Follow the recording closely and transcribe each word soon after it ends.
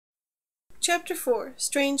Chapter 4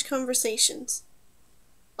 Strange Conversations.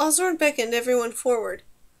 Osborne beckoned everyone forward.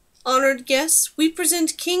 Honored guests, we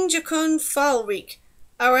present King Jacon Falric,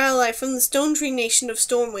 our ally from the Stone Tree Nation of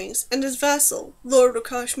Stormwings, and his vassal, Lord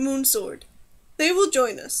Rakosh Moonsword. They will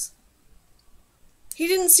join us. He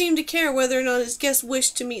didn't seem to care whether or not his guests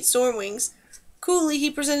wished to meet Stormwings. Coolly he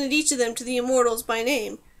presented each of them to the Immortals by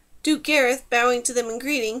name. Duke Gareth, bowing to them in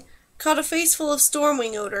greeting, caught a face full of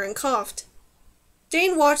Stormwing odor and coughed.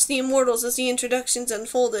 Dane watched the Immortals as the introductions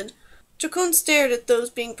unfolded. Jacon stared at those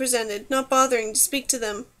being presented, not bothering to speak to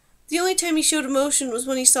them. The only time he showed emotion was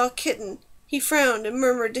when he saw Kitten. He frowned and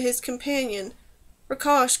murmured to his companion.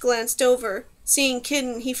 Rakosh glanced over. Seeing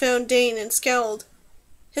Kitten, he found Dane and scowled.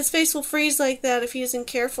 His face will freeze like that if he isn't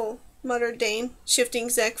careful, muttered Dane, shifting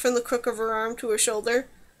Zek from the crook of her arm to her shoulder.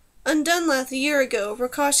 On Dunlath a year ago,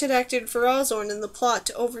 Rakosh had acted for Osborne in the plot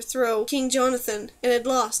to overthrow King Jonathan, and had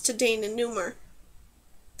lost to Dane and Numer.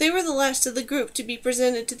 They were the last of the group to be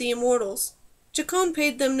presented to the Immortals. Jacon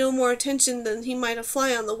paid them no more attention than he might a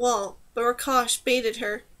fly on the wall, but Rakosh baited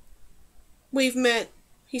her. "We've met,"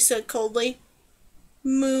 he said coldly.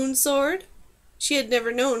 "Moonsword?" She had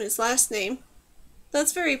never known his last name.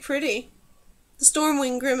 "That's very pretty." The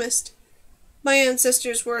Stormwing grimaced. "My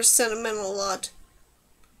ancestors were a sentimental lot."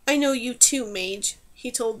 "I know you too, mage," he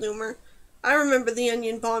told Numer. "I remember the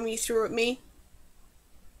onion bomb you threw at me."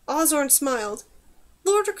 Osborne smiled.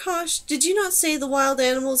 "Lord Rakosh, did you not say the wild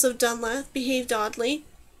animals of Dunlath behaved oddly?"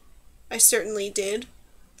 "I certainly did,"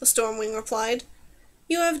 the Stormwing replied.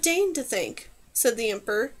 "You have Dane to thank," said the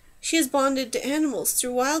Emperor. "She is bonded to animals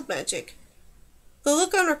through wild magic." The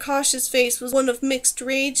look on Rakosh's face was one of mixed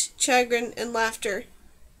rage, chagrin, and laughter.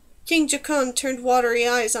 King Jacon turned watery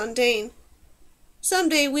eyes on Dane. "Some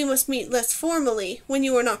day we must meet less formally, when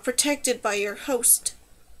you are not protected by your host."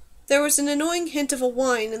 There was an annoying hint of a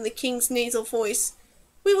whine in the king's nasal voice.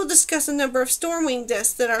 "We will discuss a number of Stormwing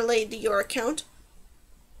deaths that are laid to your account."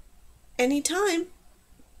 "Any time,"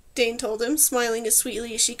 Dane told him, smiling as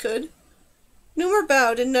sweetly as she could. Numer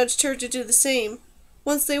bowed and nudged her to do the same.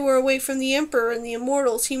 Once they were away from the Emperor and the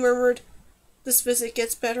Immortals, he murmured, "This visit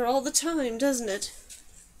gets better all the time, doesn't it?"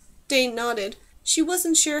 Dane nodded. She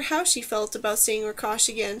wasn't sure how she felt about seeing Rakosh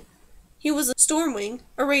again. He was a Stormwing,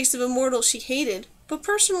 a race of Immortals she hated, but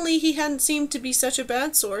personally he hadn't seemed to be such a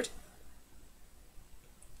bad sort.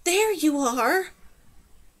 "There you are!"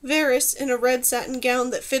 Varys, in a red satin gown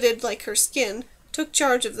that fitted like her skin, took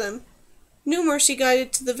charge of them. Numer she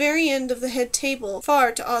guided to the very end of the head table,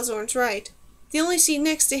 far to Osborne's right. The only seat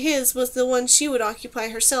next to his was the one she would occupy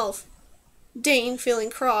herself. Dane, feeling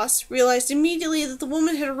cross, realized immediately that the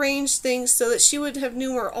woman had arranged things so that she would have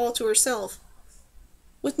Numer all to herself.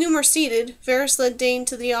 With Numer seated, Varys led Dane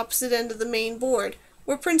to the opposite end of the main board,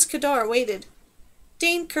 where Prince Kadar waited.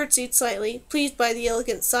 Dane curtsied slightly, pleased by the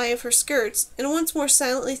elegant sigh of her skirts, and once more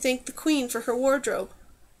silently thanked the Queen for her wardrobe.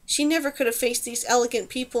 She never could have faced these elegant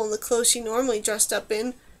people in the clothes she normally dressed up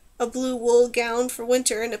in, a blue wool gown for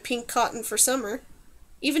winter and a pink cotton for summer.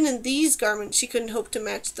 Even in these garments she couldn't hope to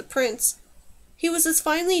match the prince. He was as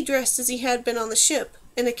finely dressed as he had been on the ship,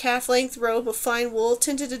 in a calf-length robe of fine wool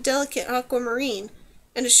tinted a delicate aquamarine,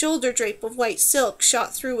 and a shoulder drape of white silk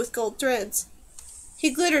shot through with gold threads. He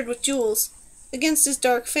glittered with jewels. Against his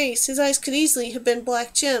dark face, his eyes could easily have been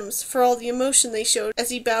black gems, for all the emotion they showed as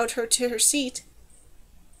he bowed her to her seat.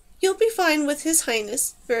 "You'll be fine with His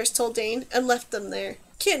Highness," Varys told Dane, and left them there.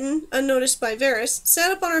 Kitten, unnoticed by Varys,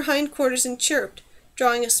 sat up on her hindquarters and chirped,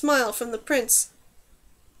 drawing a smile from the prince.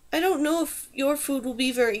 "I don't know if your food will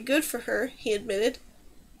be very good for her," he admitted.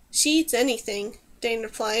 "She eats anything," Dane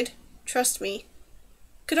replied. "Trust me."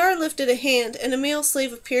 Kadar lifted a hand, and a male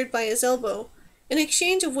slave appeared by his elbow. An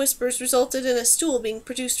exchange of whispers resulted in a stool being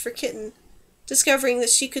produced for Kitten. Discovering that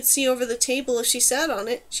she could see over the table if she sat on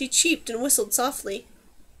it, she cheeped and whistled softly.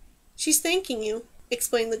 "She's thanking you,"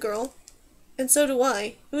 explained the girl. "And so do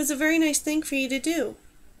I. It was a very nice thing for you to do."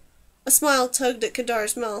 A smile tugged at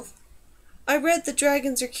Kadar's mouth. "I read that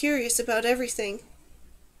dragons are curious about everything."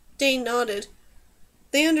 Dane nodded.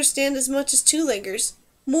 "They understand as much as two-leggers.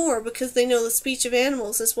 More, because they know the speech of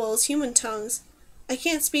animals as well as human tongues. I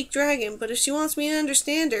can't speak dragon, but if she wants me to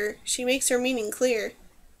understand her, she makes her meaning clear."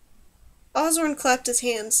 Osborne clapped his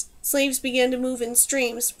hands. Slaves began to move in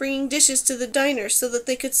streams, bringing dishes to the diners so that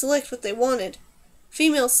they could select what they wanted.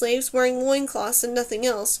 Female slaves, wearing loincloths and nothing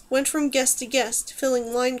else, went from guest to guest,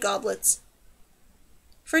 filling wine goblets.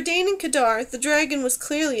 For Dane and Kadar, the dragon was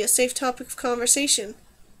clearly a safe topic of conversation.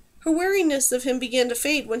 Her wariness of him began to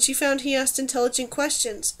fade when she found he asked intelligent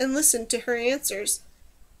questions, and listened to her answers.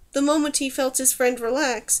 The moment he felt his friend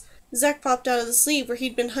relax, Zek popped out of the sleeve where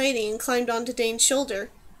he'd been hiding and climbed onto Dane's shoulder.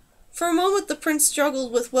 For a moment the prince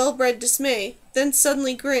struggled with well-bred dismay, then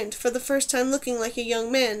suddenly grinned, for the first time looking like a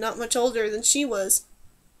young man not much older than she was.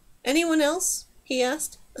 "Anyone else?" he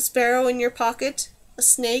asked. "A sparrow in your pocket? A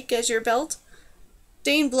snake as your belt?"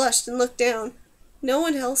 Dane blushed and looked down. "No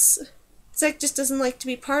one else. Zek just doesn't like to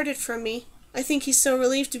be parted from me. I think he's so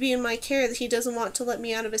relieved to be in my care that he doesn't want to let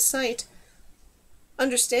me out of his sight."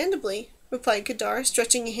 "Understandably," replied Kadar,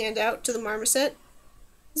 stretching a hand out to the marmoset.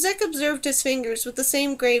 Zek observed his fingers with the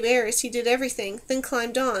same grave air as he did everything, then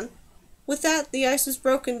climbed on. With that, the ice was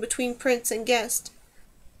broken between prince and guest.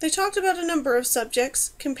 They talked about a number of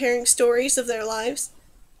subjects, comparing stories of their lives.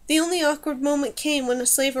 The only awkward moment came when a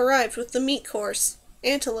slave arrived with the meat course,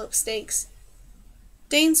 antelope steaks.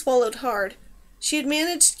 Dane swallowed hard. She had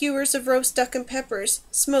managed skewers of roast duck and peppers,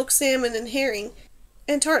 smoked salmon and herring,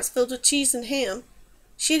 and tarts filled with cheese and ham.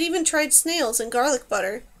 She had even tried snails and garlic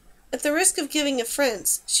butter. At the risk of giving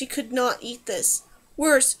offense, she could not eat this.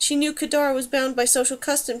 Worse, she knew Kadar was bound by social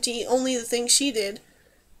custom to eat only the things she did.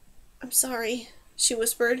 "I'm sorry," she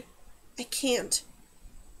whispered. "I can't."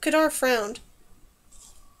 Kadar frowned.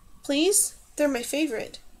 "Please? They're my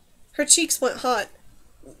favorite." Her cheeks went hot.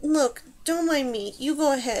 "Look, don't mind me. You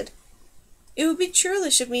go ahead." "It would be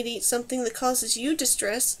churlish of me to eat something that causes you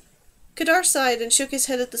distress." Kadar sighed and shook his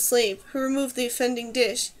head at the slave, who removed the offending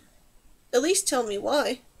dish. "At least tell me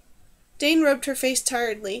why." Dane rubbed her face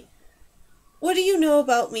tiredly. "What do you know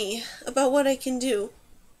about me? About what I can do?"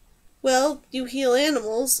 "Well, you heal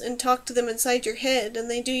animals, and talk to them inside your head,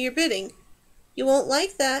 and they do your bidding." "You won't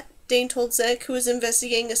like that," Dane told Zek, who was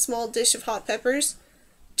investigating a small dish of hot peppers.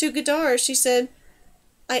 To Kadar, she said,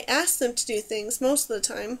 "I ask them to do things most of the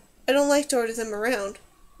time. I don't like to order them around.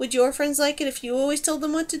 Would your friends like it if you always told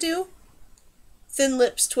them what to do?" Thin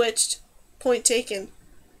lips twitched. Point taken.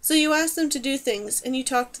 "So you ask them to do things, and you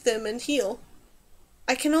talk to them and heal."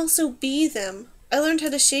 "I can also be them. I learned how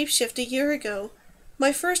to shapeshift a year ago.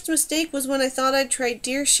 My first mistake was when I thought I'd tried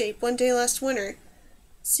deer shape one day last winter.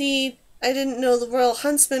 See, I didn't know the royal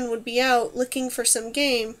huntsman would be out, looking for some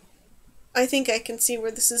game. I think I can see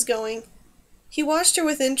where this is going." He watched her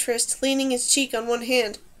with interest, leaning his cheek on one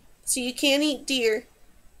hand. "So you can't eat deer.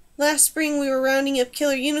 Last spring we were rounding up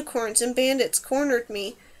killer unicorns and bandits cornered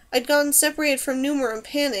me. I'd gotten separated from Numer and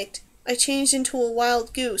panicked. I changed into a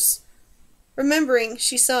wild goose." Remembering,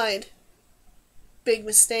 she sighed. "Big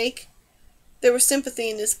mistake?" There was sympathy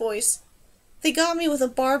in his voice. "They got me with a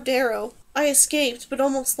barbed arrow. I escaped, but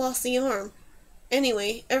almost lost the arm.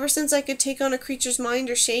 Anyway, ever since I could take on a creature's mind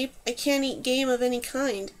or shape, I can't eat game of any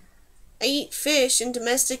kind. I eat fish and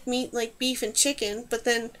domestic meat like beef and chicken, but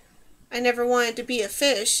then I never wanted to be a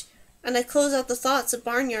fish, and I close out the thoughts of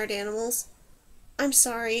barnyard animals. I'm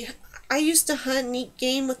sorry. I used to hunt and eat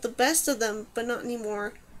game with the best of them, but not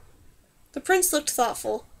anymore." The prince looked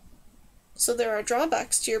thoughtful. "So there are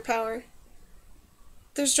drawbacks to your power."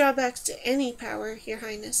 "There's drawbacks to any power, Your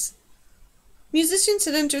Highness." Musicians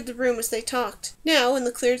had entered the room as they talked. Now, in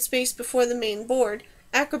the cleared space before the main board,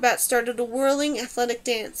 acrobats started a whirling, athletic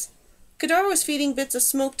dance. Kadar was feeding bits of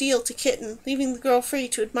smoked eel to Kitten, leaving the girl free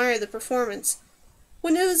to admire the performance.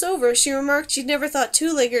 When it was over, she remarked she'd never thought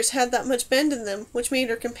two-leggers had that much bend in them, which made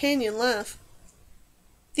her companion laugh.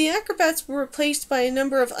 The acrobats were replaced by a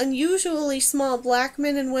number of unusually small black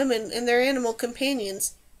men and women and their animal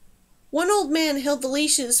companions. One old man held the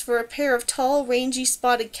leashes for a pair of tall, rangy,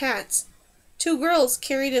 spotted cats. Two girls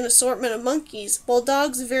carried an assortment of monkeys, while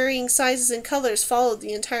dogs of varying sizes and colors followed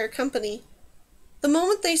the entire company. The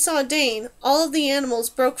moment they saw Dane, all of the animals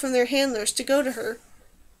broke from their handlers to go to her.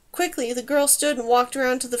 Quickly, the girl stood and walked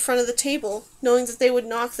around to the front of the table, knowing that they would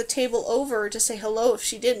knock the table over to say hello if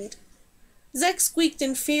she didn't. Zek squeaked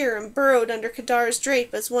in fear and burrowed under Kadar's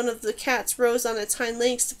drape as one of the cats rose on its hind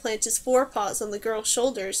legs to plant his forepaws on the girl's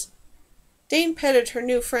shoulders. Dane petted her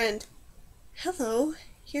new friend. "Hello,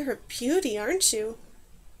 you're a beauty, aren't you?"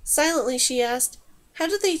 Silently she asked, "How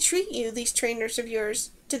do they treat you, these trainers of yours?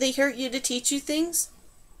 Do they hurt you to teach you things?"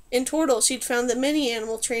 In Tortle, she'd found that many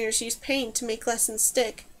animal trainers used pain to make lessons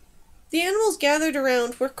stick. The animals gathered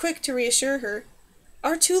around were quick to reassure her.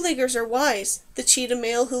 "Our two-leggers are wise," the cheetah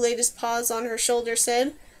male who laid his paws on her shoulder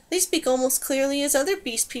said. "They speak almost clearly as other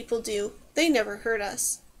beast people do. They never hurt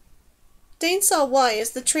us." Dane saw why as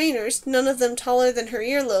the trainers, none of them taller than her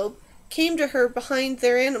earlobe, came to her behind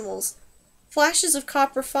their animals. Flashes of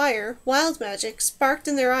copper fire, wild magic, sparked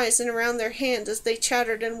in their eyes and around their hands as they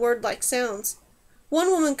chattered in word-like sounds. One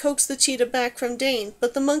woman coaxed the cheetah back from Dane,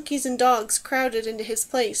 but the monkeys and dogs crowded into his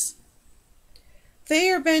place. "They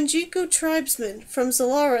are Banjiku tribesmen from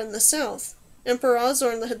Zalara in the south." Emperor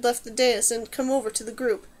Ozorn had left the dais and come over to the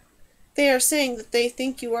group. "They are saying that they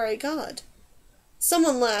think you are a god."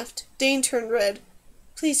 Someone laughed. Dane turned red.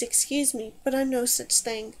 Please excuse me, but I'm no such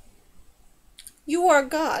thing. You are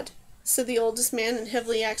God, said the oldest man in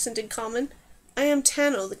heavily accented common. I am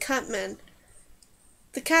Tano, the catman.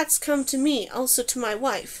 The cats come to me, also to my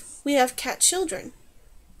wife. We have cat children.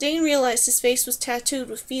 Dane realized his face was tattooed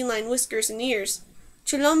with feline whiskers and ears.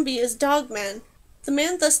 Chulumbi is Dogman. The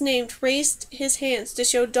man thus named raised his hands to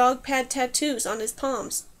show dog pad tattoos on his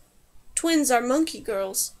palms. Twins are monkey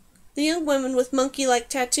girls. The young women with monkey-like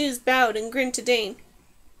tattoos bowed and grinned to Dane.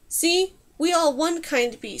 See, we all one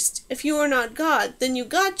kind beast. If you are not God, then you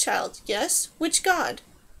godchild, yes? Which God?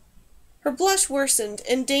 Her blush worsened,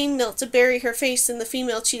 and Dane knelt to bury her face in the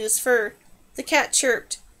female cheetah's fur. The cat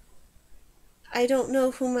chirped. I don't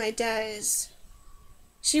know who my dad is.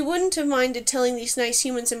 She wouldn't have minded telling these nice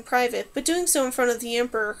humans in private, but doing so in front of the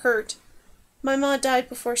Emperor hurt. My ma died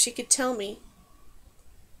before she could tell me.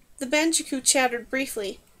 The Banjiku chattered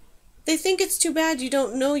briefly. They think it's too bad you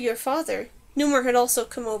don't know your father. Numer had also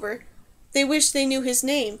come over. They wish they knew his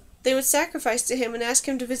name. They would sacrifice to him and ask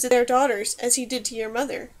him to visit their daughters, as he did to your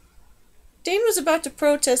mother. Dane was about to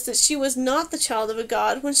protest that she was not the child of a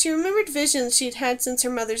god when she remembered visions she had had since her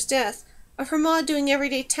mother's death, of her ma doing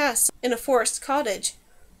everyday tasks in a forest cottage.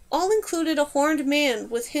 All included a horned man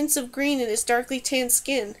with hints of green in his darkly tanned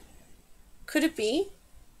skin. Could it be?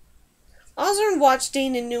 Osborne watched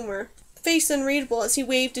Dane and Numer, face unreadable as he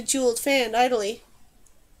waved a jeweled fan idly.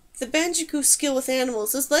 The Banjiku's skill with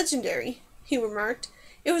animals is legendary, he remarked.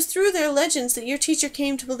 It was through their legends that your teacher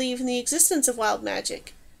came to believe in the existence of wild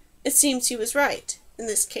magic. It seems he was right, in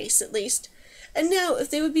this case at least. And now,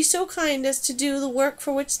 if they would be so kind as to do the work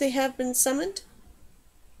for which they have been summoned?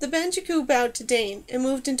 The Banjiku bowed to Dane, and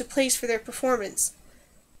moved into place for their performance.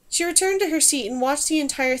 She returned to her seat and watched the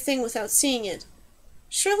entire thing without seeing it.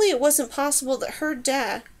 Surely it wasn't possible that her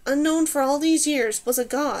dad, unknown for all these years, was a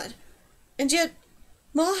god. And yet,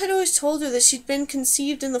 Ma had always told her that she'd been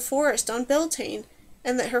conceived in the forest on Beltane,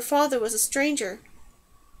 and that her father was a stranger.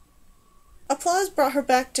 Applause brought her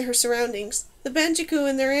back to her surroundings. The Banjiku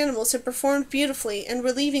and their animals had performed beautifully and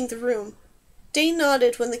were leaving the room. Dane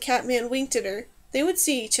nodded when the Catman winked at her. They would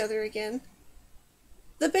see each other again.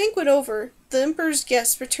 The banquet over, the Emperor's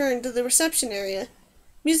guests returned to the reception area.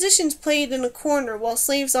 Musicians played in a corner while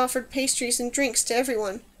slaves offered pastries and drinks to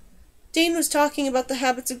everyone. Dane was talking about the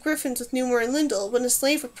habits of griffins with Numer and Lyndal when a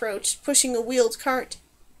slave approached, pushing a wheeled cart.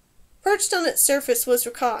 Perched on its surface was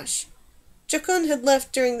Rakosh. Jokun had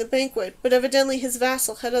left during the banquet, but evidently his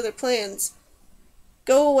vassal had other plans.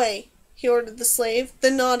 Go away, he ordered the slave,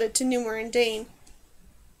 then nodded to Numer and Dane.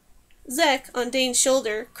 Zek, on Dane's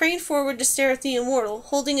shoulder, craned forward to stare at the immortal,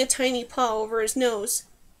 holding a tiny paw over his nose.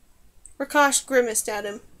 Rakosh grimaced at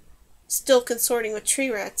him. Still consorting with tree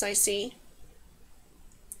rats, I see.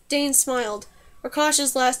 Dane smiled.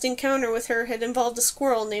 Rakosh's last encounter with her had involved a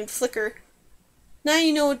squirrel named Flicker. Now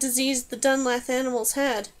you know what disease the Dunlath animals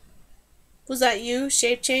had. Was that you,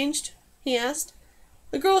 shape-changed? He asked.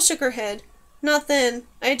 The girl shook her head. Not then.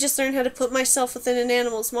 I had just learned how to put myself within an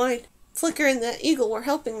animal's mind. Flicker and that eagle were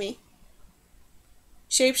helping me.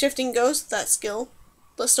 Shape-shifting ghost, that skill,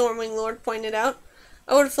 the Stormwing Lord pointed out.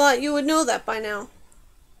 I would have thought you would know that by now.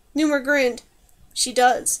 Numer grinned. She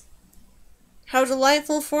does. How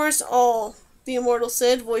delightful for us all, the immortal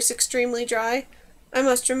said, voice extremely dry. I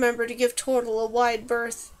must remember to give Tortle a wide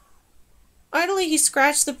berth. Idly he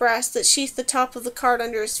scratched the brass that sheathed the top of the cart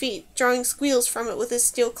under his feet, drawing squeals from it with his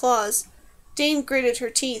steel claws. Dane gritted her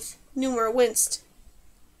teeth. Numer winced.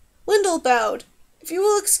 Lyndal bowed. If you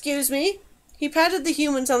will excuse me. He patted the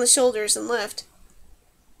humans on the shoulders and left.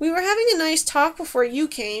 We were having a nice talk before you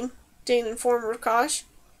came, Dane informed Rakosh.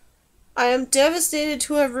 I am devastated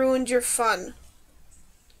to have ruined your fun.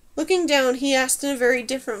 Looking down, he asked in a very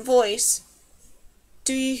different voice,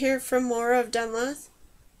 Do you hear from Mora of Dunlath?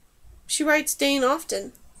 She writes Dane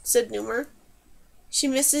often, said Numer. She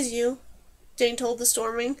misses you, Dane told the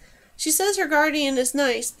Stormwing. She says her guardian is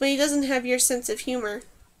nice, but he doesn't have your sense of humor.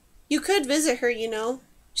 You could visit her, you know.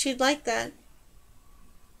 She'd like that.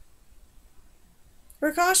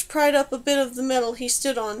 Rakosh pried up a bit of the metal he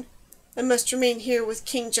stood on. I must remain here with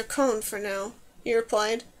King Jokon for now, he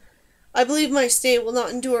replied. I believe my stay will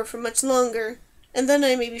not endure for much longer, and then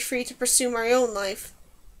I may be free to pursue my own life.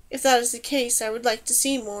 If that is the case, I would like to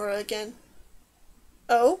see Mora again.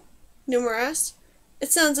 Oh? Numer asked.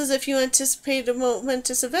 It sounds as if you anticipate a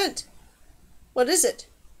momentous event. What is it?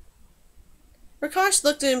 Rakosh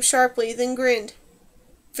looked at him sharply, then grinned.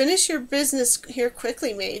 Finish your business here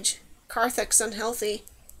quickly, mage. Karthak's unhealthy.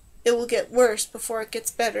 It will get worse before it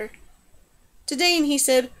gets better. To Dane he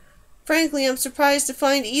said, Frankly, I'm surprised to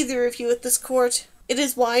find either of you at this court. It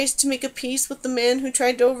is wise to make a peace with the man who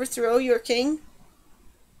tried to overthrow your king.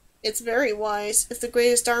 It's very wise, if the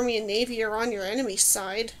greatest army and navy are on your enemy's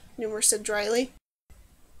side, Numer said dryly.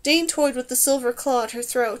 Dane toyed with the silver claw at her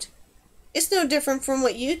throat. It's no different from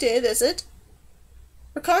what you did, is it?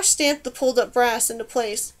 Rakosh stamped the pulled-up brass into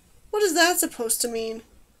place. What is that supposed to mean?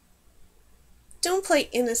 Don't play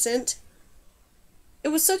innocent. It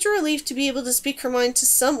was such a relief to be able to speak her mind to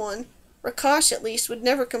someone. Rakosh, at least, would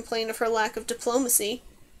never complain of her lack of diplomacy.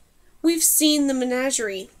 We've seen the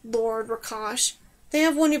menagerie, Lord Rakosh. They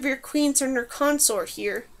have one of your queens and her consort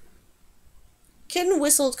here. Kitten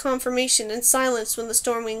whistled confirmation and silenced when the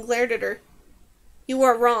Stormwing glared at her. You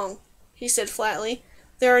are wrong, he said flatly.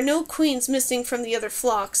 There are no queens missing from the other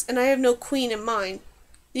flocks, and I have no queen in mine.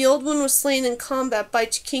 The old one was slain in combat by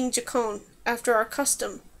King Jakon, after our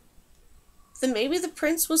custom. Then maybe the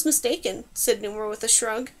prince was mistaken, said Numer with a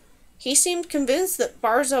shrug. He seemed convinced that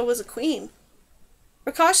Bajra was a queen.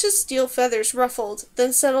 Rakosh's steel feathers ruffled,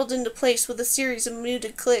 then settled into place with a series of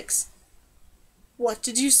muted clicks. What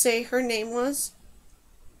did you say her name was?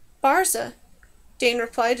 Bajra, Dane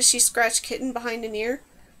replied as she scratched Kitten behind an ear.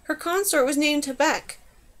 Her consort was named Hebek.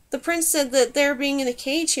 The prince said that their being in a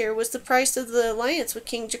cage here was the price of the alliance with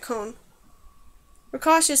King Jakon.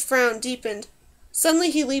 Rakosh's frown deepened.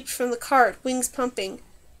 Suddenly he leaped from the cart, wings pumping.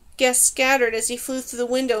 Guests scattered as he flew through the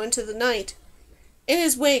window into the night. In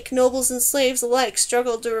his wake, nobles and slaves alike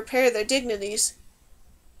struggled to repair their dignities.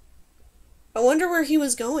 I wonder where he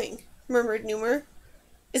was going, murmured Numer.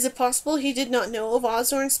 Is it possible he did not know of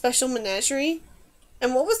Ozorn's special menagerie?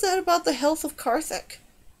 And what was that about the health of Karthek?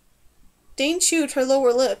 Dane chewed her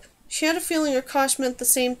lower lip. She had a feeling Rakosh meant the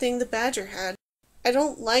same thing the badger had. I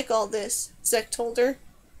don't like all this, Zek told her.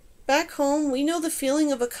 Back home, we know the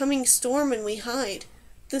feeling of a coming storm and we hide.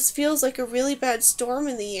 This feels like a really bad storm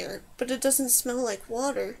in the air, but it doesn't smell like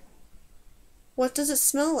water. What does it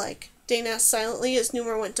smell like? Dane asked silently as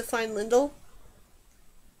Numer went to find Lyndal.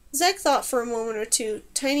 Zek thought for a moment or two,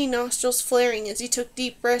 tiny nostrils flaring as he took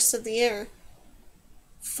deep breaths of the air.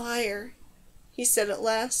 Fire, he said at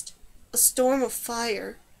last. A storm of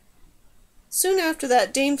fire. Soon after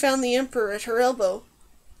that, Dane found the Emperor at her elbow.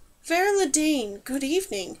 Verla Dane, good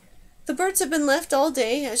evening. The birds have been left all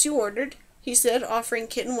day, as you ordered, he said, offering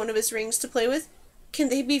Kitten one of his rings to play with. Can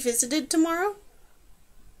they be visited tomorrow?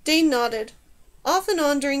 Dane nodded. Off and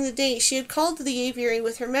on during the day she had called to the aviary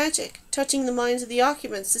with her magic, touching the minds of the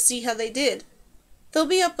occupants to see how they did. They'll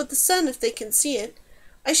be up with the sun if they can see it.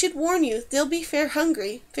 I should warn you, they'll be fair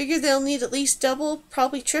hungry. Figure they'll need at least double,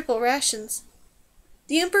 probably triple rations.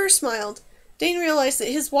 The Emperor smiled. Dane realized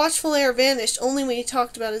that his watchful air vanished only when he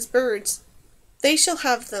talked about his birds. They shall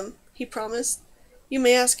have them, he promised. You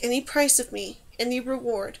may ask any price of me, any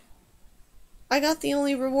reward. I got the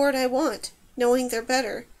only reward I want, knowing they're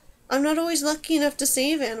better. I'm not always lucky enough to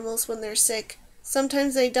save animals when they're sick.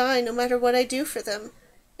 Sometimes they die no matter what I do for them.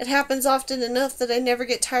 It happens often enough that I never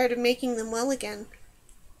get tired of making them well again.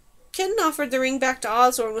 Kitten offered the ring back to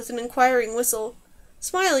Ozorn with an inquiring whistle.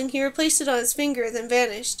 Smiling, he replaced it on his finger, then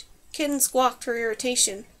vanished. Kitten squawked for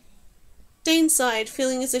irritation. Dane sighed,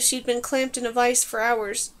 feeling as if she'd been clamped in a vice for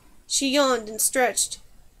hours. She yawned and stretched.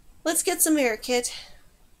 Let's get some air, Kit.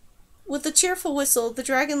 With a cheerful whistle, the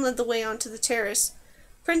dragon led the way onto the terrace.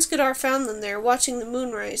 Prince Godar found them there, watching the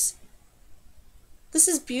moon rise. This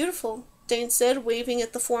is beautiful, Dane said, waving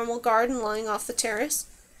at the formal garden lying off the terrace.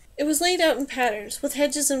 It was laid out in patterns, with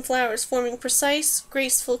hedges and flowers forming precise,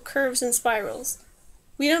 graceful curves and spirals.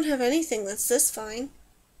 We don't have anything that's this fine.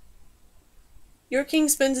 Your king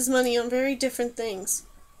spends his money on very different things,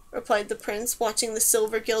 replied the prince, watching the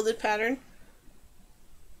silver-gilded pattern.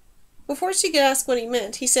 Before she could ask what he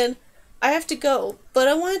meant, he said, I have to go, but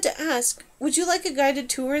I wanted to ask, would you like a guided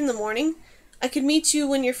tour in the morning? I could meet you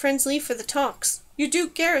when your friends leave for the talks. Your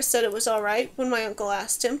Duke Garrus said it was all right when my uncle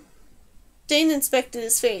asked him. Dane inspected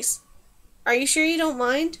his face. Are you sure you don't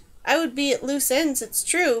mind? I would be at loose ends, it's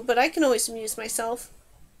true, but I can always amuse myself.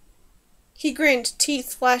 He grinned,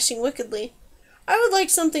 teeth flashing wickedly. I would like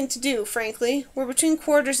something to do, frankly. We're between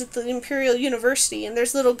quarters at the Imperial University, and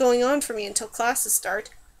there's little going on for me until classes start.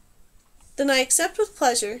 Then I accept with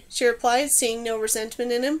pleasure, she replied, seeing no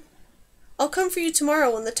resentment in him. I'll come for you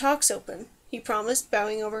tomorrow when the talks open, he promised,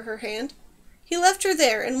 bowing over her hand. He left her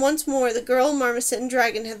there, and once more the girl, marmoset, and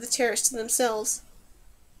dragon had the terrace to themselves.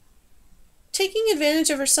 Taking advantage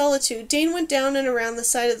of her solitude, Dane went down and around the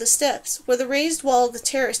side of the steps, where the raised wall of the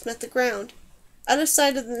terrace met the ground. Out of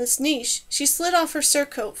sight of this niche, she slid off her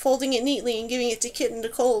surcoat, folding it neatly and giving it to Kitten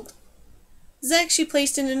to hold. Zek she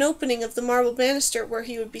placed in an opening of the marble banister where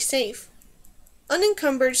he would be safe.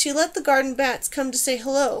 Unencumbered, she let the garden bats come to say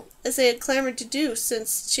hello, as they had clamored to do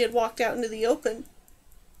since she had walked out into the open.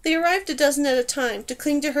 They arrived a dozen at a time, to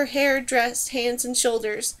cling to her hair, dress, hands, and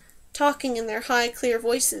shoulders, talking in their high, clear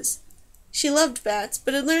voices. She loved bats,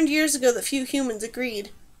 but had learned years ago that few humans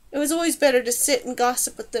agreed. It was always better to sit and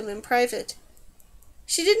gossip with them in private.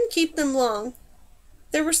 She didn't keep them long.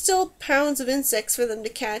 There were still pounds of insects for them to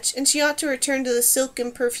catch, and she ought to return to the silk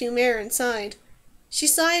and perfume air inside. She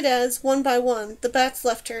sighed as, one by one, the bats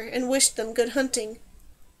left her, and wished them good hunting.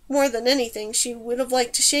 More than anything, she would have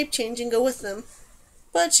liked to shape-change and go with them,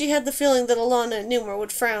 but she had the feeling that Alana and Numa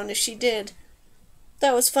would frown if she did.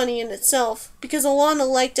 That was funny in itself, because Alana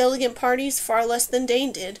liked elegant parties far less than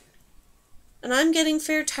Dane did. "And I'm getting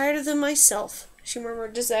fair tired of them myself," she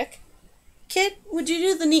murmured to Zek. "Kit, would you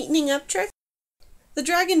do the neatening up trick?" The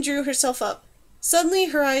dragon drew herself up. Suddenly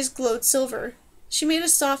her eyes glowed silver. She made a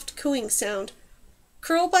soft cooing sound.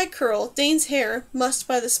 Curl by curl, Dane's hair, mussed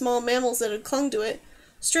by the small mammals that had clung to it,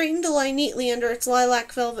 straightened to lie neatly under its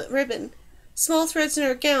lilac velvet ribbon. Small threads in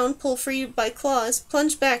her gown, pulled free by claws,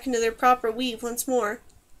 plunged back into their proper weave once more.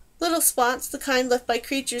 Little spots, the kind left by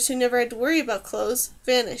creatures who never had to worry about clothes,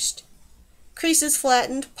 vanished. Creases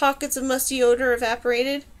flattened, pockets of musty odor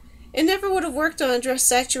evaporated. It never would have worked on a dress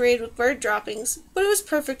saturated with bird droppings, but it was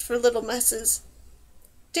perfect for little messes.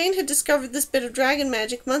 Dane had discovered this bit of dragon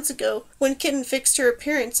magic months ago, when Kitten fixed her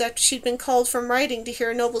appearance after she'd been called from riding to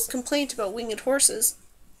hear a noble's complaint about winged horses.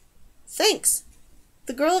 "Thanks."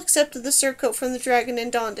 The girl accepted the surcoat from the dragon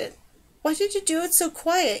and donned it. "Why did you do it so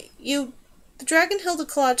quiet? You—" The dragon held a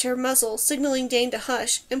claw to her muzzle, signaling Dane to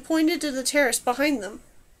hush, and pointed to the terrace behind them.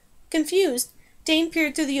 Confused, Dane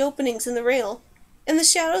peered through the openings in the rail. In the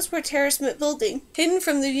shadows where terrace met building, hidden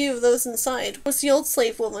from the view of those inside, was the old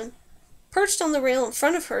slave woman. Perched on the rail in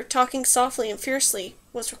front of her, talking softly and fiercely,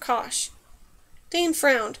 was Rakosh. Dane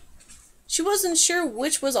frowned. She wasn't sure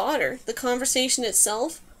which was odder, the conversation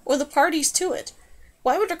itself, or the parties to it.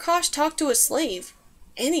 Why would Rakosh talk to a slave?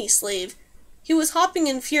 Any slave. He was hopping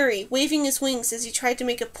in fury, waving his wings as he tried to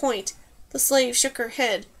make a point. The slave shook her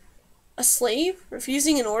head. A slave?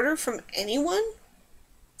 Refusing an order from anyone?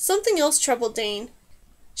 Something else troubled Dane.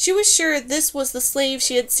 She was sure this was the slave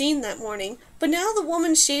she had seen that morning, but now the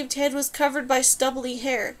woman's shaved head was covered by stubbly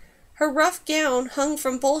hair. Her rough gown hung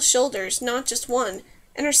from both shoulders, not just one,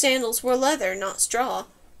 and her sandals were leather, not straw.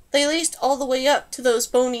 They laced all the way up to those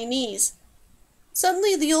bony knees.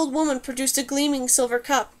 Suddenly the old woman produced a gleaming silver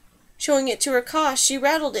cup. Showing it to Rakosh, she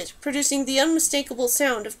rattled it, producing the unmistakable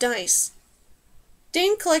sound of dice.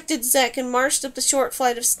 Dane collected Zek and marched up the short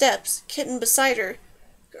flight of steps, Kitten beside her.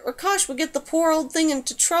 Rakosh would get the poor old thing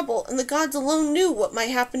into trouble, and the gods alone knew what might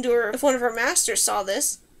happen to her if one of her masters saw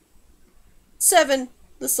this. "7,"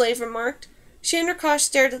 the slave remarked. She and Rakosh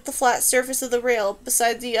stared at the flat surface of the rail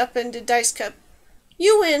beside the upended dice cup.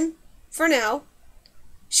 "You win. For now."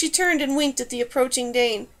 She turned and winked at the approaching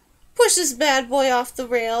Dane. "Push this bad boy off the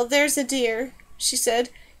rail, there's a dear," she said.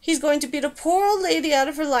 "He's going to beat a poor old lady out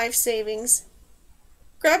of her life savings."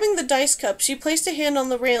 Grabbing the dice cup, she placed a hand on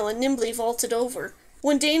the rail and nimbly vaulted over.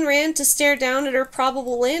 When Dane ran to stare down at her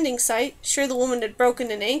probable landing site, sure the woman had broken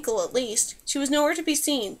an ankle at least, she was nowhere to be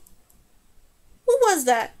seen. "Who was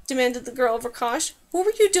that?" demanded the girl of Rakosh. "What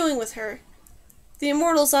were you doing with her?" The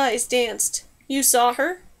immortal's eyes danced. "You saw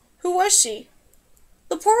her? Who was she?"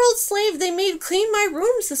 "The poor old slave they made clean my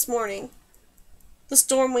rooms this morning." The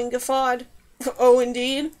Stormwind guffawed. "Oh,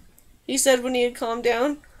 indeed?" he said when he had calmed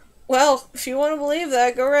down. "Well, if you want to believe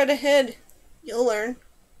that, go right ahead. You'll learn."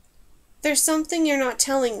 "There's something you're not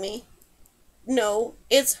telling me." "No,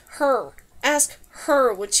 it's her. Ask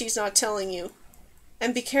her what she's not telling you.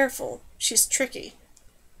 And be careful. She's tricky."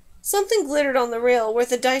 Something glittered on the rail where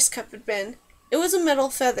the dice cup had been. It was a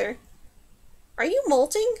metal feather. "Are you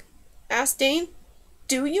molting?" asked Dane.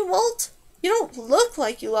 "Do you molt? You don't look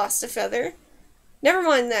like you lost a feather." "Never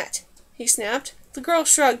mind that," he snapped. The girl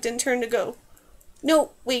shrugged and turned to go.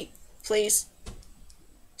 "No, wait, please."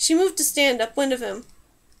 She moved to stand upwind of him.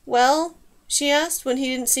 "Well?" she asked, when he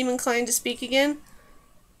didn't seem inclined to speak again.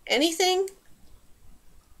 "Anything?"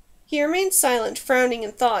 He remained silent, frowning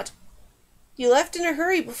in thought. "You left in a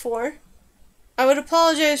hurry before." "I would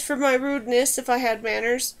apologize for my rudeness if I had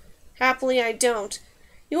manners. Happily, I don't.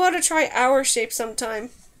 You ought to try our shape sometime.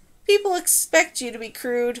 People expect you to be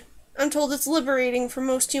crude. I'm told it's liberating for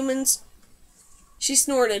most humans." She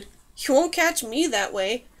snorted. "You won't catch me that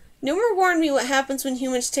way. Numer warned me what happens when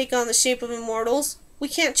humans take on the shape of immortals. We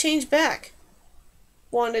can't change back."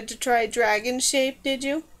 "Wanted to try dragon shape, did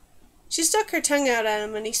you?" She stuck her tongue out at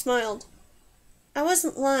him, and he smiled. "I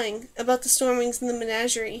wasn't lying about the Stormwings in the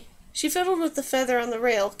menagerie." She fiddled with the feather on the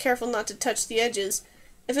rail, careful not to touch the edges.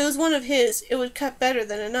 If it was one of his, it would cut better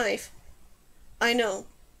than a knife. "I know.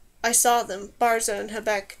 I saw them, Barza and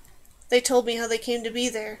Hebek. They told me how they came to be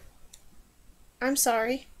there." "I'm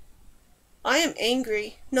sorry." I am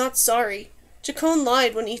angry, not sorry. Jacone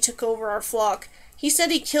lied when he took over our flock. He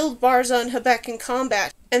said he killed Barza and Hebek in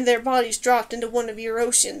combat, and their bodies dropped into one of your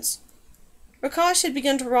oceans." Rakosh had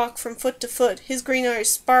begun to rock from foot to foot. His green eyes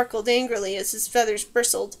sparkled angrily as his feathers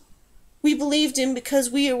bristled. "We believed him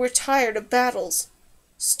because we were tired of battles.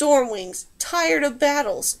 Stormwings, tired of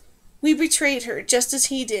battles. We betrayed her, just as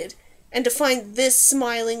he did, and to find this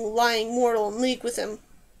smiling, lying mortal in league with him."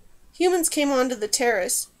 Humans came onto the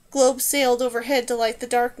terrace. Globes sailed overhead to light the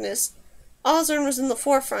darkness. Ozorn was in the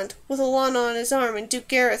forefront, with Alana on his arm and Duke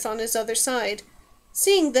Gareth on his other side.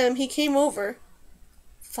 Seeing them, he came over.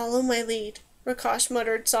 "Follow my lead," Rakosh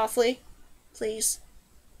muttered softly. "Please."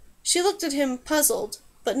 She looked at him, puzzled,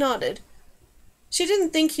 but nodded. She didn't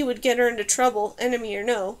think he would get her into trouble, enemy or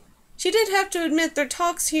no. She did have to admit their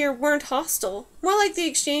talks here weren't hostile, more like the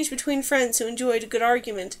exchange between friends who enjoyed a good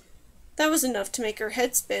argument. That was enough to make her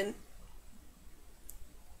head spin.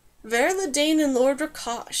 "Verla Dane and Lord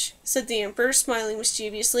Rakosh," said the Emperor, smiling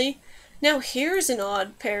mischievously. "Now here's an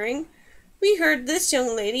odd pairing. We heard this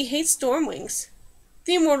young lady hates Stormwings."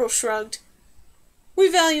 The immortal shrugged. "We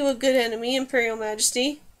value a good enemy, Imperial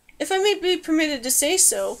Majesty. If I may be permitted to say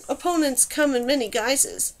so, opponents come in many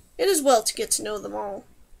guises. It is well to get to know them all."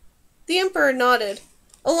 The Emperor nodded.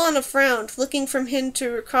 Alana frowned, looking from him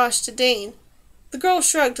to Rakosh to Dane. The girl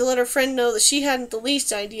shrugged to let her friend know that she hadn't the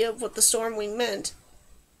least idea of what the Stormwing meant.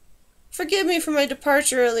 "Forgive me for my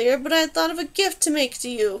departure earlier, but I had thought of a gift to make to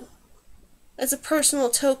you, as a personal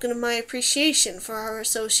token of my appreciation for our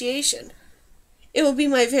association. It will be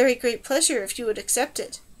my very great pleasure if you would accept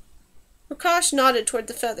it." Rakosh nodded toward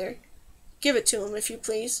the feather. "Give it to him, if you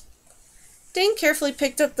please." Dane carefully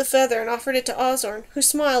picked up the feather and offered it to Ozorn, who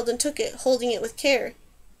smiled and took it, holding it with care.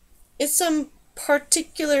 "Is some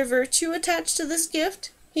particular virtue attached to this gift?"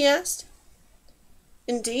 he asked.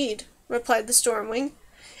 "Indeed," replied the Stormwing.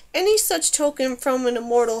 "Any such token from an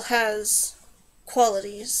immortal has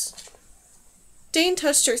qualities." Dane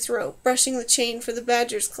touched her throat, brushing the chain for the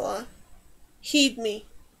badger's claw. "Heed me,"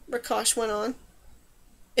 Rakosh went on.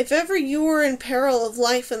 "If ever you are in peril of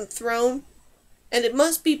life and throne, and it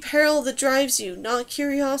must be peril that drives you, not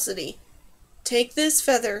curiosity, take this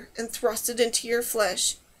feather and thrust it into your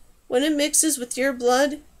flesh. When it mixes with your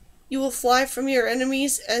blood, you will fly from your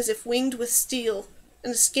enemies as if winged with steel,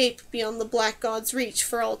 and escape beyond the Black God's reach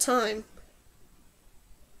for all time."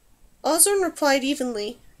 Ozorn replied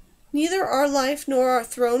evenly, "Neither our life nor our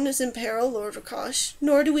throne is in peril, Lord Rakosh,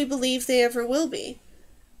 nor do we believe they ever will be.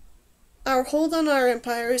 Our hold on our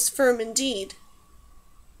empire is firm indeed."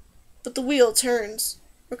 "But the wheel turns,"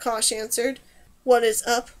 Rakosh answered. "What is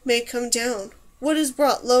up may come down. What is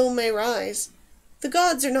brought low may rise. The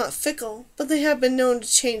gods are not fickle, but they have been known to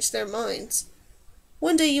change their minds.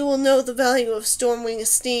 One day you will know the value of Stormwing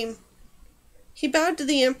esteem." He bowed to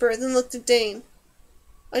the Emperor, then looked at Dane.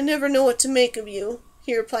 "I never know what to make of you,"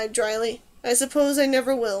 he replied dryly. "I suppose I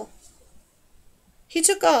never will." He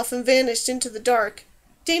took off and vanished into the dark.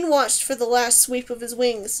 Dane watched for the last sweep of his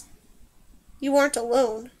wings. "You aren't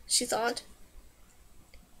alone," she thought.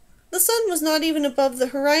 The sun was not even above the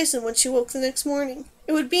horizon when she woke the next morning.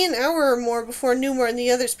 It would be an hour or more before Numa and the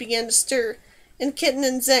others began to stir, and Kitten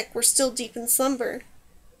and Zek were still deep in slumber.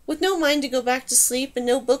 With no mind to go back to sleep and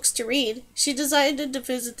no books to read, she decided to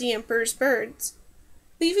visit the Emperor's birds.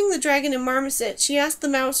 Leaving the dragon and marmoset, she asked the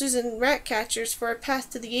mousers and rat-catchers for a path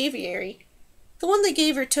to the aviary. The one they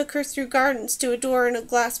gave her took her through gardens to a door in a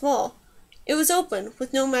glass wall. It was open,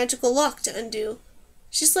 with no magical lock to undo.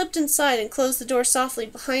 She slipped inside and closed the door softly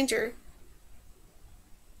behind her.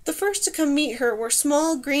 The first to come meet her were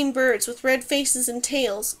small green birds with red faces and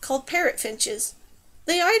tails, called parrot finches.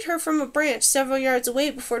 They eyed her from a branch several yards away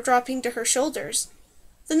before dropping to her shoulders.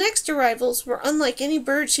 The next arrivals were unlike any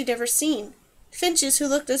bird she'd ever seen. Finches who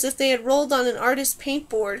looked as if they had rolled on an artist's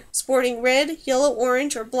paintboard, sporting red, yellow,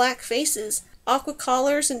 orange, or black faces, aqua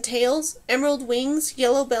collars and tails, emerald wings,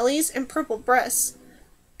 yellow bellies, and purple breasts.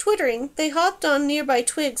 Twittering, they hopped on nearby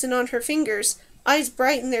twigs and on her fingers, eyes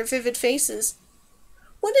bright in their vivid faces.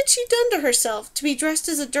 What had she done to herself to be dressed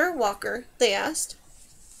as a dirt walker? They asked.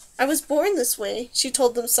 "I was born this way," she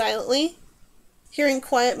told them silently, hearing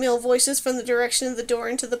quiet male voices from the direction of the door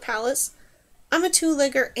into the palace. "I'm a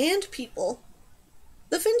two-legger and people."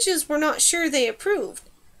 The finches were not sure they approved.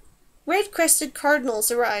 Red-crested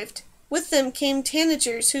cardinals arrived. With them came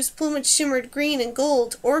tanagers whose plumage shimmered green and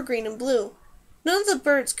gold or green and blue. None of the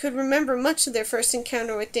birds could remember much of their first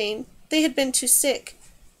encounter with Dane. They had been too sick.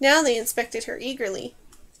 Now they inspected her eagerly.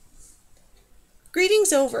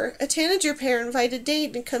 Greetings over, a tanager pair invited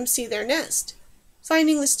Dane to come see their nest.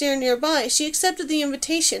 Finding the stair nearby, she accepted the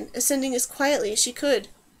invitation, ascending as quietly as she could.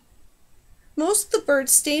 Most of the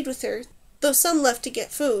birds stayed with her. though some left to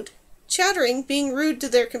get food. Chattering, being rude to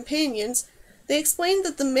their companions, they explained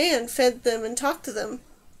that the man fed them and talked to them.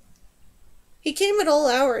 He came at all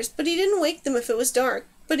hours, but he didn't wake them if it was dark,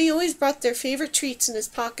 but he always brought their favorite treats in his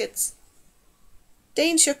pockets.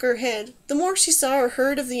 Dane shook her head. The more she saw or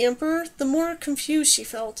heard of the Emperor, the more confused she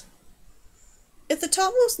felt. At the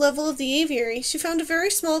topmost level of the aviary, she found a very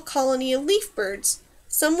small colony of leaf birds,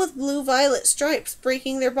 some with blue-violet stripes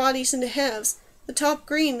breaking their bodies into halves, the top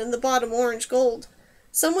green and the bottom orange-gold,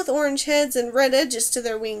 some with orange heads and red edges to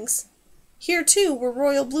their wings. Here, too, were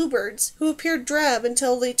royal bluebirds, who appeared drab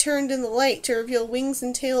until they turned in the light to reveal wings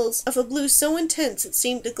and tails of a blue so intense it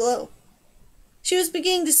seemed to glow. She was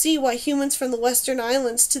beginning to see why humans from the western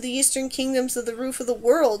islands to the eastern kingdoms of the roof of the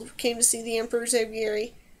world came to see the Emperor's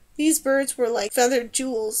aviary. These birds were like feathered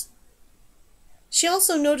jewels. She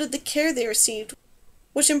also noted the care they received,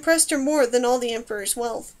 which impressed her more than all the Emperor's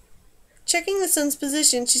wealth. Checking the sun's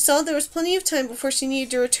position, she saw there was plenty of time before she needed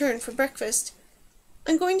to return for breakfast.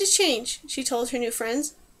 "I'm going to change," she told her new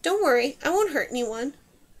friends. "Don't worry, I won't hurt anyone."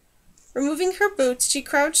 Removing her boots, she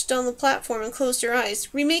crouched on the platform and closed her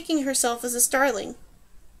eyes, remaking herself as a starling.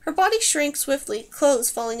 Her body shrank swiftly, clothes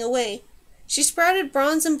falling away. She sprouted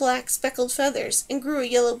bronze and black speckled feathers, and grew a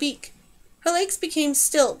yellow beak. Her legs became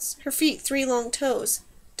stilts, her feet 3 long toes.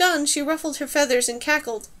 Done, she ruffled her feathers and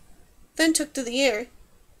cackled, then took to the air.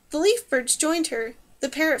 The leaf birds joined her. The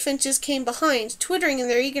parrot finches came behind, twittering in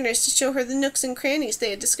their eagerness to show her the nooks and crannies they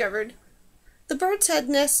had discovered. The birds had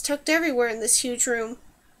nests tucked everywhere in this huge room.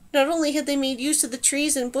 Not only had they made use of the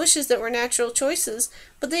trees and bushes that were natural choices,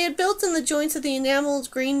 but they had built in the joints of the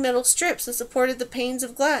enameled green metal strips that supported the panes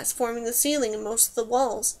of glass forming the ceiling and most of the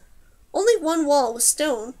walls. Only one wall was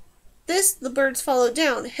stone. This the birds followed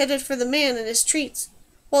down, headed for the man and his treats.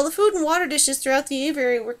 While the food and water dishes throughout the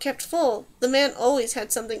aviary were kept full, the man always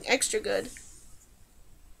had something extra good.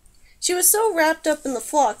 She was so wrapped up in the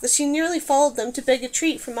flock that she nearly followed them to beg a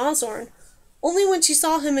treat from Osborne. Only when she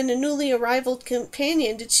saw him and a newly arrived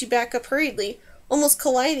companion did she back up hurriedly, almost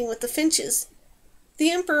colliding with the finches.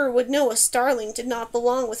 The Emperor would know a starling did not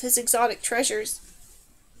belong with his exotic treasures.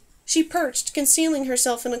 She perched, concealing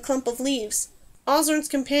herself in a clump of leaves. Osborne's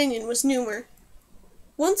companion was Numer.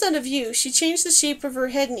 Once out of view, she changed the shape of her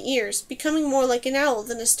head and ears, becoming more like an owl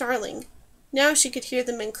than a starling. Now she could hear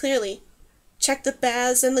the men clearly. "Check the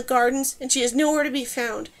baths and the gardens, and she is nowhere to be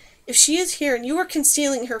found. If she is here and you are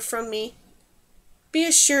concealing her from me—" "Be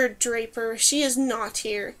assured, Draper, she is not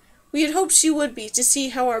here. We had hoped she would be, to see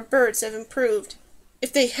how our birds have improved.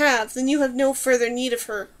 If they have, then you have no further need of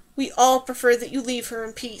her. We all prefer that you leave her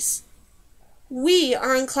in peace." "We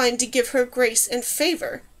are inclined to give her grace and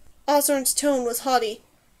favor." Osborne's tone was haughty.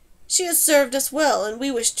 "She has served us well, and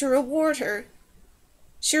we wish to reward her."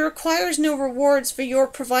 "She requires no rewards for your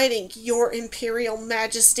providing, your Imperial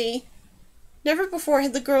Majesty." Never before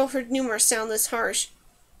had the girl heard Numer sound this harsh.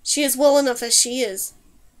 "She is well enough as she is."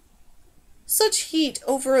 Such heat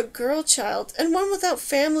over a girl child, and one without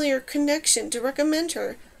family or connection to recommend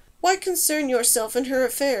her. Why concern yourself in her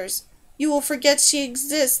affairs? You will forget she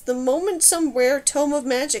exists the moment some rare tome of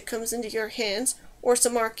magic comes into your hands, or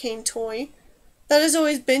some arcane toy. That has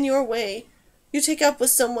always been your way. You take up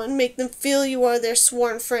with someone, make them feel you are their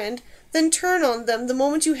sworn friend, then turn on them the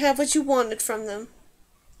moment you have what you wanted from them.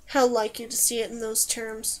 "How like you to see it in those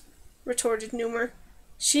terms," retorted Numer.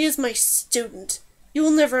 "She is my student. You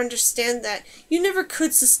will never understand that. You never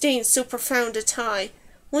could sustain so profound a tie.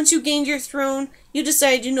 Once you gained your throne, you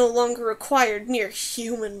decided you no longer required mere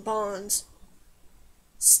human bonds."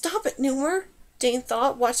 "Stop it, Numer," Dane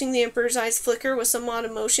thought, watching the Emperor's eyes flicker with some odd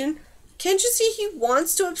emotion. "Can't you see he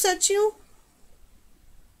wants to upset you?"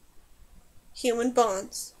 "Human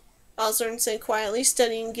bonds," Osborne said quietly,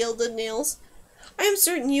 studying gilded nails. "I am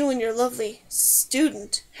certain you and your lovely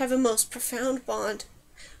student have a most profound bond.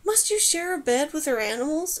 Must you share a bed with her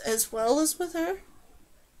animals as well as with her?"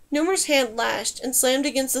 Numer's hand lashed and slammed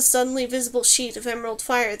against the suddenly visible sheet of emerald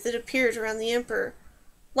fire that appeared around the Emperor.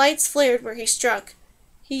 Lights flared where he struck.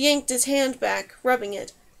 He yanked his hand back, rubbing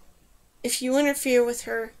it. "If you interfere with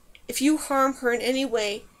her, if you harm her in any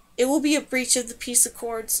way, it will be a breach of the peace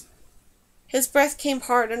accords." His breath came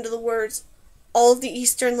hard under the words. "All of the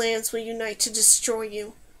eastern lands will unite to destroy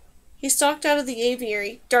you." He stalked out of the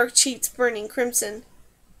aviary, dark cheeks burning crimson.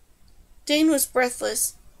 Dane was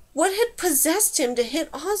breathless. What had possessed him to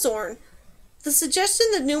hit Osborne? The suggestion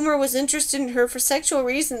that Numer was interested in her for sexual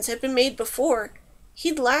reasons had been made before.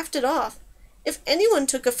 He'd laughed it off. If anyone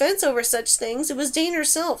took offense over such things, it was Dane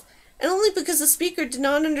herself, and only because the speaker did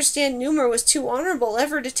not understand Numer was too honorable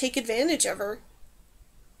ever to take advantage of her.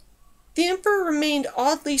 The Emperor remained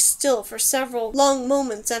oddly still for several long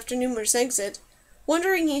moments after Numer's exit.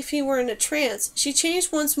 Wondering if he were in a trance, she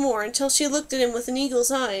changed once more until she looked at him with an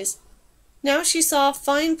eagle's eyes. Now she saw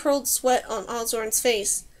fine pearled sweat on Osborn's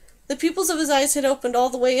face. The pupils of his eyes had opened all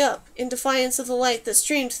the way up, in defiance of the light that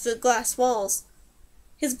streamed through the glass walls.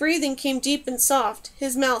 His breathing came deep and soft,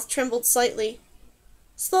 his mouth trembled slightly.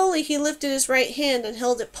 Slowly he lifted his right hand and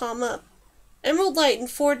held it palm up. Emerald light in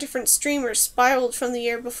 4 different streamers spiraled from the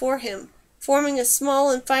air before him, forming a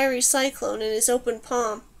small and fiery cyclone in his open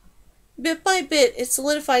palm. Bit by bit it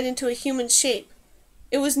solidified into a human shape.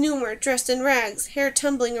 It was Numer, dressed in rags, hair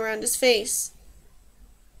tumbling around his face.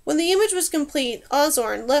 When the image was complete,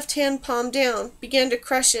 Osborn, left hand palm down, began to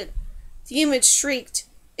crush it. The image shrieked,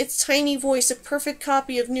 its tiny voice a perfect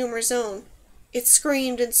copy of Numer's own. It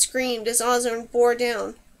screamed and screamed as Osborn bore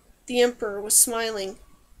down. The Emperor was smiling.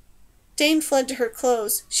 Dane fled to her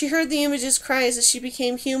clothes. She heard the image's cries as she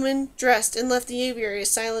became human, dressed, and left the aviary as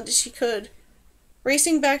silent as she could.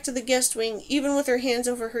 Racing back to the guest wing, even with her hands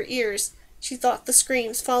over her ears, she thought the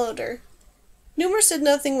screams followed her. Numer said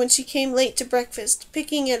nothing when she came late to breakfast,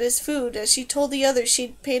 picking at his food as she told the others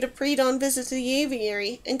she'd paid a pre-dawn visit to the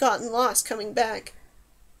aviary and gotten lost coming back.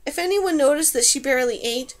 If anyone noticed that she barely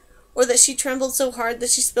ate, or that she trembled so hard that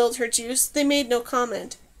she spilled her juice, they made no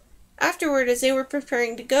comment. Afterward, as they were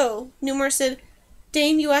preparing to go, Numer said,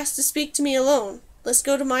 "Dane, you asked to speak to me alone. Let's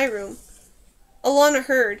go to my room." Alana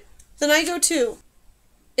heard. "Then I go too."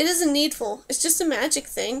 "It isn't needful. It's just a magic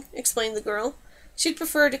thing," explained the girl. She'd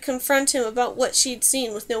prefer to confront him about what she'd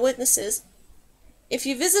seen with no witnesses. "If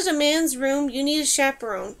you visit a man's room, you need a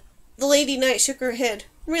chaperone." The Lady Knight shook her head.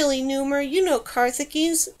 "Really, Numer, you know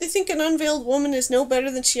Carthagese. They think an unveiled woman is no better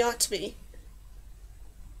than she ought to be.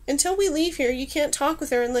 Until we leave here, you can't talk with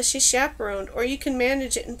her unless she's chaperoned, or you can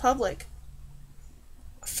manage it in public."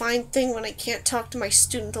 "A fine thing when I can't talk to my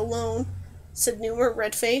student alone," said Numer,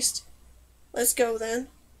 red-faced. "Let's go, then."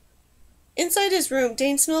 Inside his room,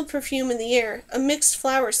 Dane smelled perfume in the air, a mixed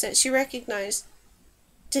flower scent she recognized.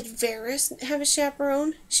 "Did Varys have a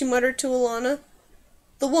chaperone?" she muttered to Alana.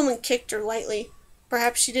 The woman kicked her lightly.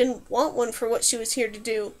 Perhaps she didn't want one for what she was here to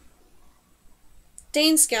do.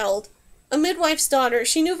 Dane scowled. A midwife's daughter,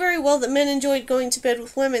 she knew very well that men enjoyed going to bed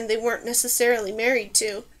with women they weren't necessarily married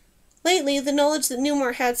to. Lately, the knowledge that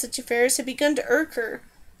Numer had such affairs had begun to irk her.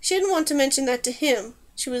 She didn't want to mention that to him.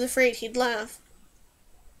 She was afraid he'd laugh.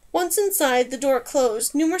 Once inside, the door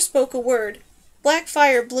closed. Numer spoke a word. Black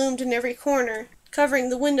fire bloomed in every corner, covering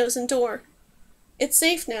the windows and door. "It's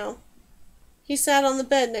safe now." He sat on the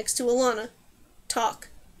bed next to Alana. "Talk."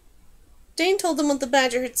 Dane told them what the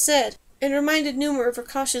Badger had said, and reminded Numer of her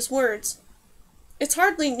cautious words. "It's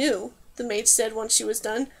hardly new," the maid said once she was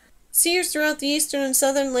done. "Seers throughout the eastern and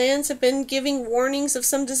southern lands have been giving warnings of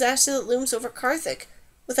some disaster that looms over Carthage.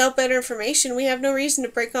 Without better information, we have no reason to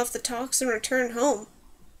break off the talks and return home.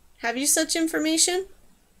 Have you such information?"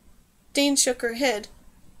 Dane shook her head.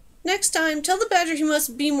 "Next time, tell the Badger he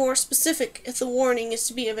must be more specific if the warning is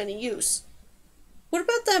to be of any use." "What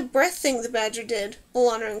about that breath thing the Badger did?"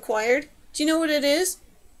 Alana inquired. "Do you know what it is?"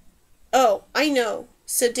 "Oh, I know,"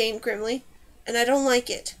 said Dane grimly, "and I don't like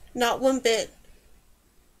it. Not one bit."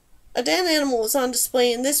 A dead animal was on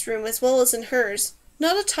display in this room as well as in hers.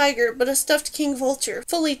 Not a tiger, but a stuffed king vulture,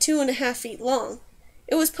 fully 2.5 feet long.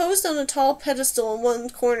 It was posed on a tall pedestal in one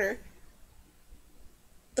corner.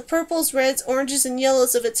 The purples, reds, oranges, and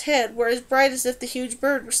yellows of its head were as bright as if the huge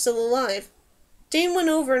bird were still alive. Dane went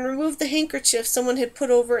over and removed the handkerchief someone had put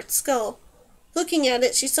over its skull. Looking at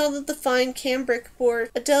it, she saw that the fine cambric bore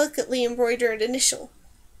a delicately embroidered initial.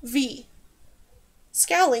 V.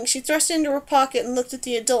 Scowling, she thrust it into her pocket and looked at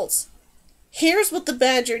the adults. Here's what the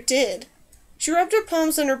Badger did. She rubbed her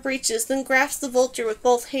palms on her breeches, then grasped the vulture with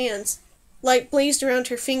both hands. Light blazed around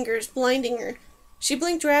her fingers, blinding her. She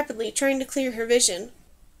blinked rapidly, trying to clear her vision.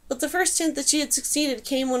 But the first hint that she had succeeded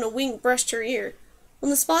came when a wing brushed her ear. When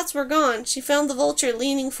the spots were gone, she found the vulture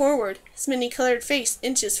leaning forward, his many-colored face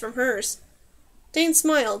inches from hers. Dane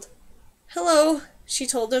smiled. "Hello," she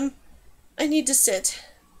told him. "I need to sit."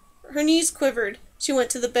 Her knees quivered. She went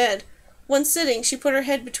to the bed. Once sitting, she put her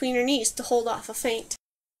head between her knees to hold off a faint.